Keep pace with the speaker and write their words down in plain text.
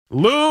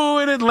Lou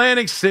in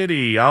Atlantic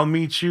City. I'll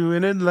meet you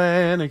in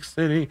Atlantic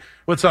City.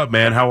 What's up,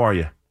 man? How are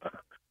you?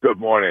 Good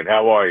morning.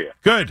 How are you?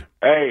 Good.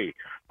 Hey,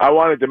 I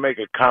wanted to make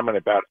a comment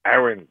about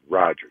Aaron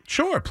Rodgers.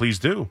 Sure, please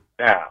do.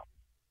 Now,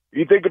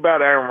 you think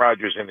about Aaron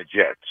Rodgers and the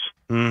Jets.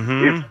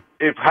 Mm-hmm.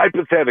 If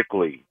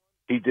hypothetically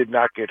he did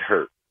not get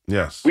hurt,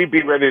 yes, we'd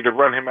be ready to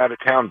run him out of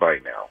town by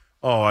now.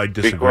 Oh, I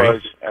disagree.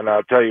 And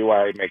I'll tell you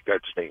why I make that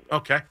statement.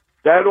 Okay.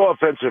 That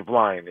offensive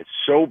line is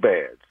so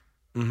bad.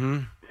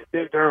 Mm-hmm.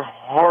 They're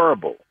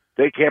horrible.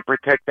 They can't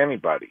protect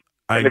anybody.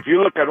 And if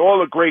you look at all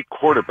the great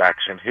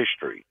quarterbacks in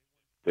history,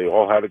 they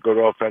all had a good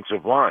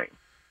offensive line.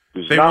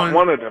 There's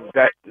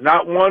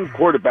not one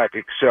quarterback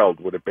excelled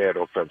with a bad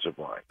offensive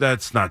line.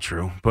 That's not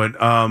true, but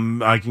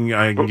I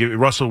can give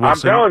Russell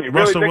Wilson. I'm telling you,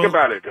 really think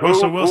about it.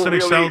 Russell Wilson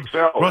excelled.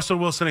 excelled? Russell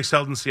Wilson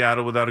excelled in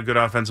Seattle without a good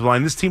offensive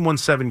line. This team won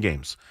 7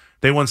 games.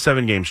 They won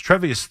 7 games.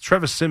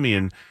 Trevor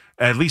Siemian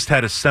at least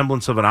had a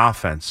semblance of an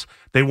offense.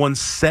 They won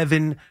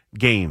 7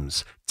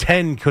 games.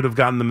 10 could have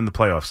gotten them in the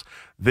playoffs.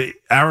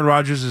 Aaron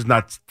Rodgers is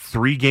not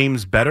 3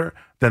 games better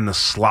than the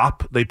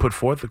slop they put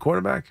forth, the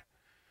quarterback.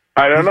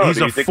 I don't know. He's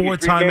a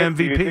 4-time MVP.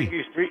 Do you think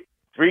he's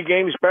three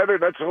games better?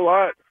 That's a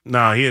lot.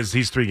 No, he is.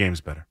 He's 3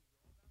 games better.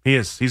 He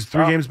is. He's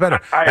 3 games better.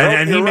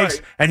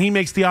 And he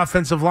makes the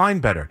offensive line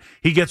better.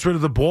 He gets rid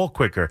of the ball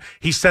quicker.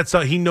 He sets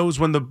up. He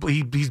knows when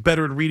he's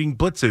better at reading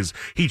blitzes.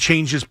 He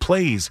changes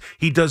plays.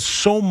 He does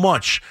so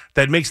much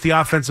that makes the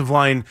offensive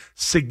line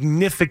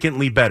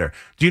significantly better.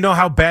 Do you know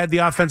how bad the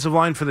offensive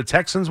line for the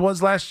Texans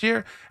was last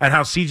year and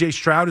how C.J.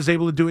 Stroud is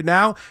able to do it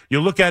now? You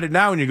look at it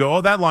now and you go,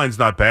 "Oh, that line's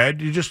not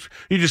bad." You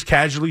just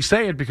casually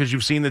say it because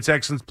you've seen the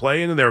Texans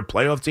play and they're a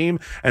playoff team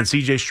and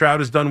C.J. Stroud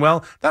has done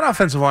well. That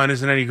offensive line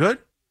isn't any good.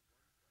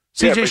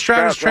 C.J.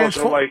 Stroud is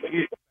transformed,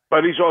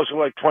 but he's also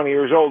like 20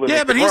 years old.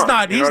 Yeah, but he's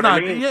not.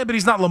 Yeah, but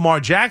he's not Lamar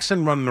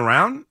Jackson running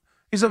around.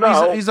 He's a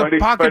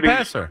pocket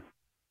passer.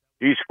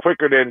 He's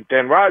quicker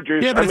than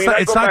Rodgers. Yeah, but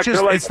it's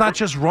not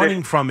just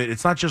running from it.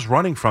 It's not just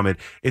running from it.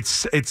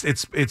 It's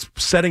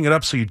setting it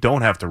up so you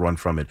don't have to run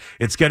from it.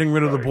 It's getting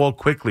rid of the ball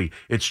quickly.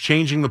 It's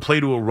changing the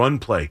play to a run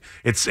play.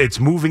 It's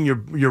moving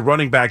your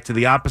running back to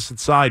the opposite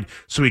side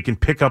so he can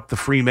pick up the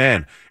free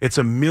man. It's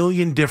a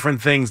million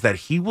different things that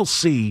he will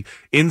see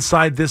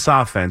inside this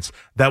offense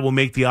that will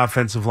make the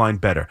offensive line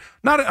better.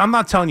 I'm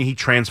not telling you he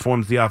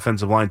transforms the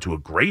offensive line to a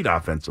great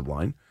offensive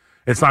line.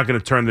 It's not going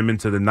to turn them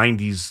into the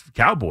 90s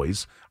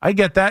Cowboys. I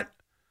get that.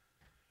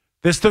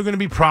 There's still going to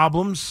be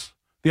problems.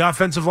 The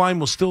offensive line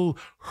will still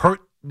hurt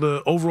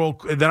the overall.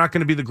 They're not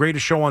going to be the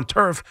greatest show on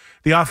turf.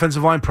 The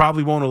offensive line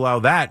probably won't allow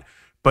that,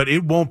 but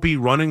it won't be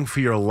running for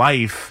your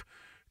life.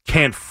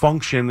 Can't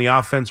function. The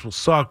offense will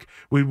suck.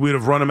 We would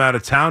have run them out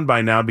of town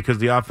by now because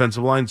the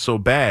offensive line's so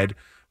bad.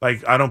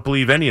 Like, I don't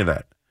believe any of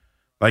that.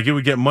 Like, it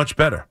would get much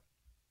better.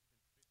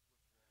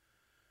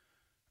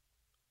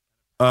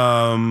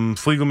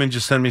 Fliegelman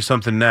just sent me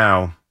something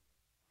now.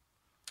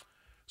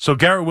 So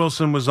Garrett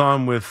Wilson was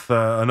on with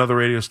another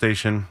radio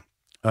station,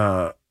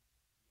 Barton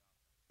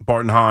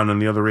Hahn on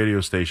the other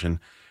radio station,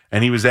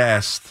 and he was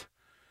asked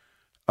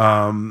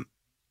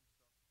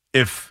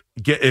if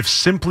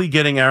simply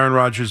getting Aaron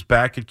Rodgers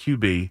back at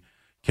QB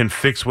can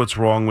fix what's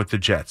wrong with the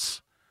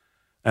Jets.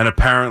 And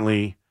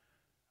apparently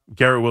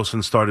Garrett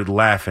Wilson started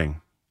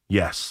laughing.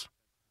 Yes.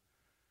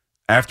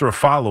 After a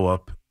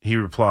follow-up, he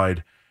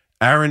replied,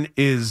 Aaron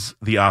is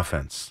the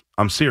offense.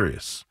 I'm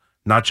serious.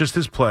 Not just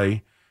his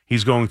play.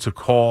 He's going to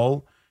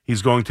call.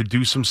 He's going to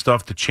do some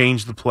stuff to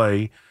change the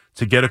play,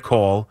 to get a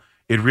call.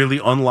 It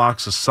really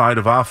unlocks a side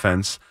of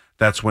offense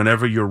that's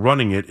whenever you're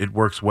running it, it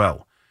works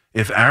well.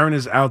 If Aaron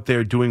is out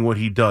there doing what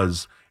he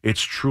does,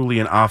 it's truly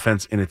an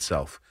offense in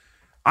itself.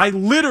 I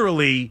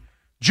literally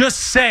just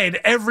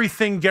said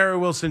everything Garrett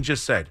Wilson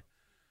just said.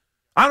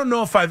 I don't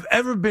know if I've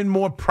ever been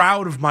more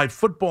proud of my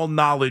football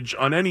knowledge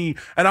on any,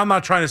 and I'm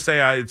not trying to say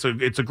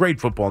it's a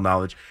great football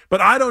knowledge, but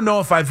I don't know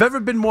if I've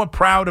ever been more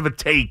proud of a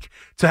take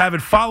to have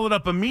it followed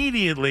up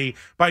immediately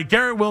by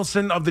Garrett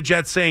Wilson of the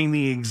Jets saying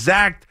the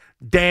exact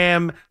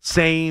damn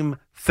same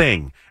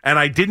thing. And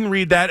I didn't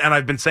read that, and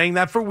I've been saying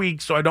that for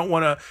weeks, so I don't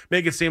want to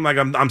make it seem like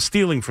I'm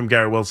stealing from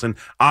Garrett Wilson.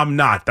 I'm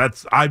not.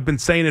 I've been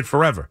saying it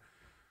forever.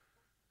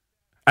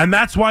 And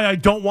that's why I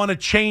don't want to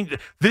change.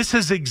 This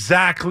is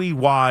exactly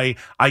why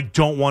I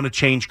don't want to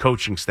change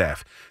coaching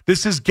staff.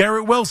 This is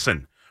Garrett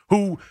Wilson,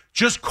 who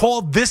just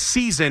called this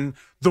season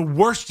the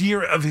worst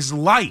year of his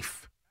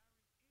life.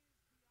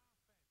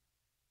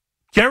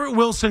 Garrett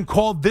Wilson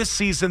called this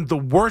season the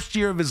worst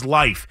year of his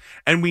life,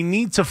 and we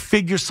need to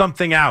figure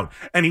something out.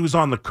 And he was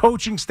on the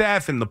coaching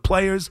staff and the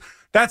players.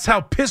 That's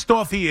how pissed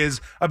off he is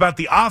about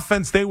the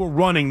offense they were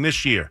running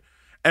this year.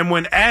 And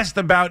when asked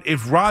about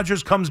if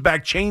Rodgers comes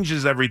back,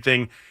 changes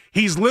everything,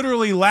 he's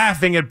literally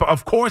laughing at,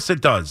 of course it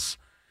does.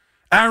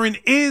 Aaron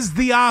is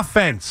the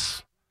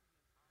offense.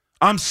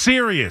 I'm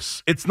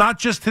serious. It's not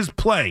just his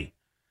play.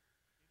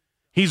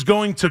 He's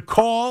going to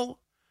call.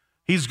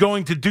 He's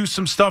going to do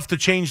some stuff to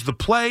change the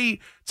play,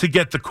 to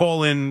get the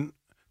call in,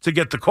 to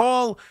get the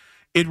call.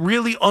 It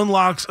really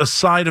unlocks a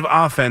side of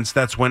offense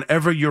that's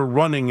whenever you're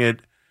running it,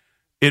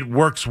 it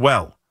works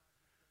well.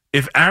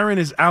 If Aaron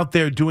is out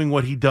there doing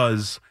what he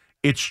does,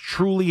 it's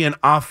truly an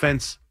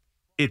offense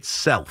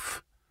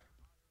itself.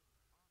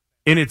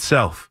 In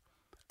itself.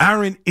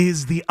 Aaron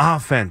is the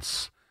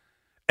offense.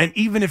 And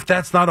even if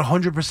that's not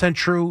 100%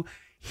 true,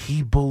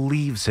 he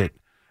believes it.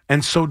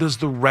 And so does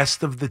the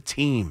rest of the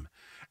team.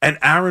 And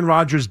Aaron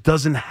Rodgers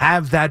doesn't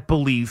have that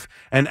belief.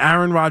 And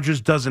Aaron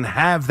Rodgers doesn't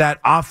have that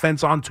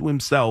offense onto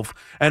himself.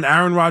 And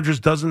Aaron Rodgers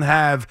doesn't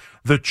have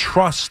the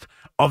trust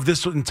of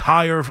this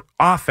entire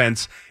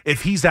offense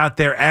if he's out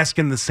there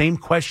asking the same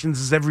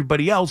questions as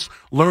everybody else,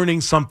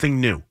 learning something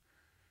new.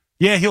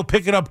 Yeah, he'll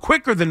pick it up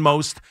quicker than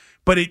most,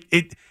 but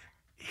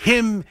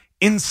him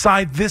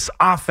inside this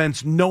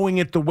offense, knowing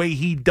it the way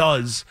he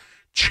does,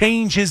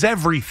 changes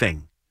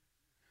everything.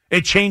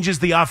 It changes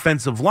the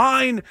offensive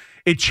line.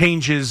 It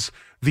changes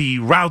the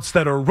routes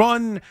that are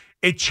run.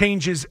 It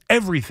changes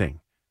everything.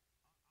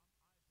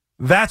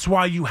 That's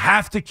why you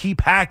have to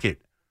keep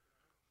Hackett.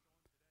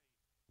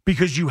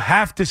 Because you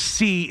have to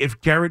see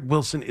if Garrett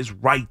Wilson is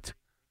right.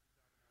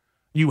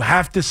 You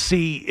have to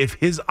see if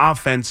his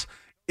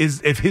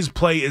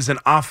play is an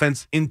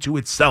offense into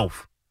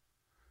itself.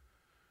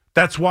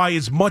 That's why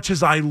as much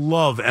as I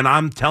love, and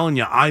I'm telling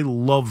you, I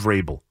love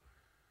Vrabel.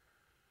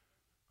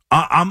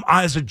 I'm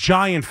as a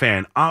Giant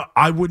fan,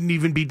 I wouldn't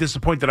even be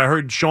disappointed. I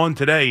heard Sean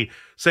today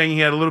saying he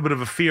had a little bit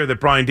of a fear that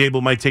Brian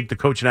Daboll might take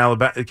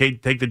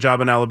the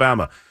job in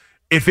Alabama.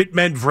 If it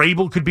meant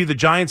Vrabel could be the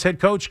Giants head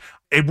coach,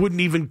 I wouldn't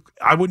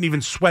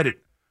even sweat it.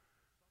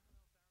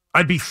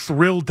 I'd be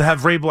thrilled to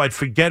have Vrabel. I'd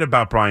forget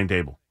about Brian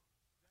Daboll.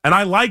 And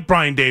I like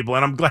Brian Daboll,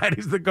 and I'm glad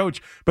he's the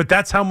coach. But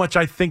that's how much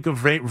I think of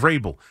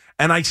Vrabel.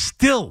 And I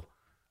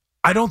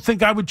don't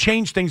think I would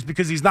change things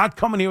because he's not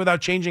coming here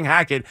without changing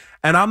Hackett,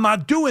 and I'm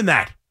not doing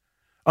that.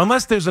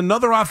 Unless there's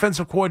another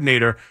offensive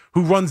coordinator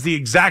who runs the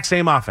exact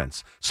same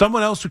offense.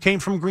 Someone else who came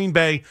from Green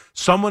Bay,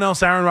 someone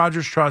else Aaron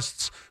Rodgers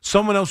trusts,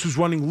 someone else who's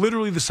running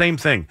literally the same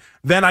thing.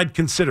 Then I'd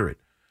consider it.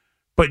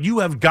 But you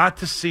have got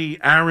to see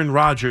Aaron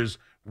Rodgers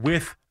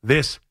with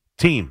this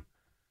team.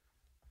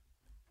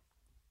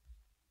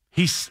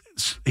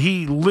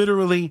 He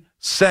literally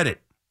said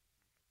it.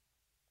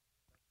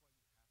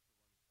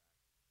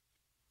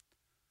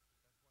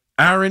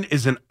 Aaron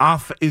is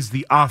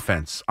the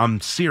offense. I'm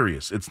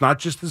serious. It's not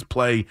just his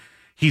play.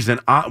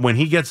 When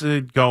he gets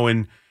it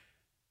going,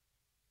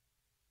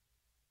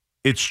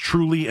 it's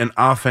truly an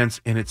offense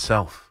in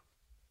itself.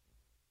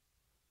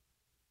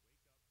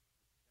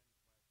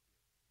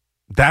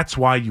 That's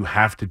why you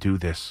have to do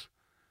this.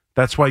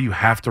 That's why you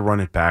have to run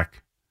it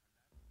back.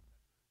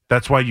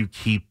 That's why you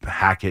keep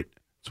Hackett.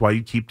 That's why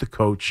you keep the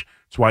coach.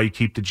 That's why you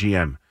keep the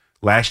GM.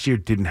 Last year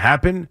didn't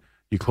happen.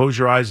 You close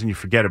your eyes and you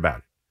forget about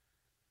it.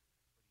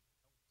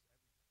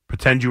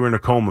 Pretend you were in a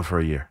coma for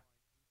a year.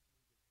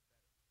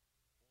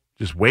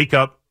 Just wake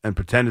up and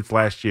pretend it's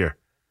last year.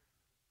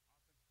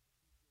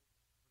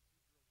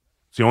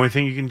 It's the only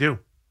thing you can do.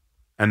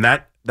 And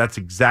that's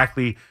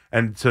exactly,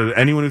 and to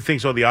anyone who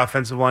thinks, the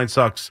offensive line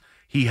sucks,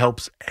 he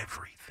helps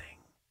everything.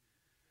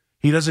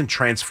 He doesn't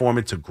transform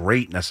it to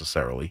great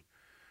necessarily,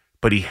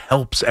 but he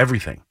helps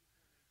everything.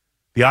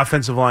 The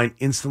offensive line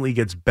instantly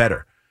gets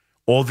better.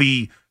 All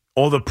the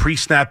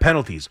pre-snap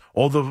penalties,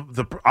 all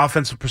the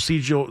offensive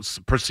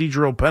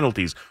procedural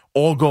penalties,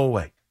 all go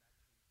away.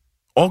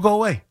 All go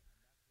away.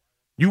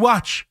 You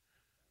watch.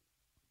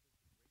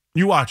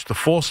 The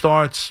false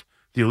starts,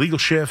 the illegal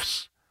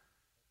shifts,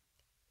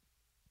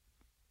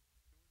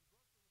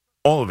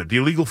 all of it. The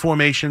illegal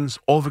formations,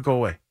 all of it go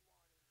away.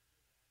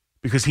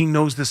 Because he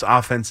knows this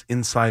offense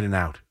inside and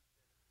out.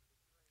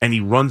 And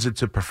he runs it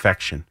to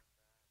perfection.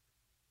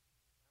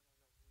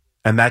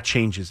 And that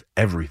changes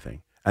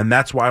everything. And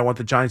that's why I want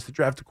the Giants to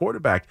draft a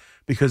quarterback,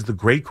 because the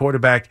great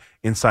quarterback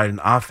inside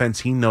an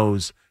offense he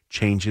knows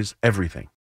changes everything.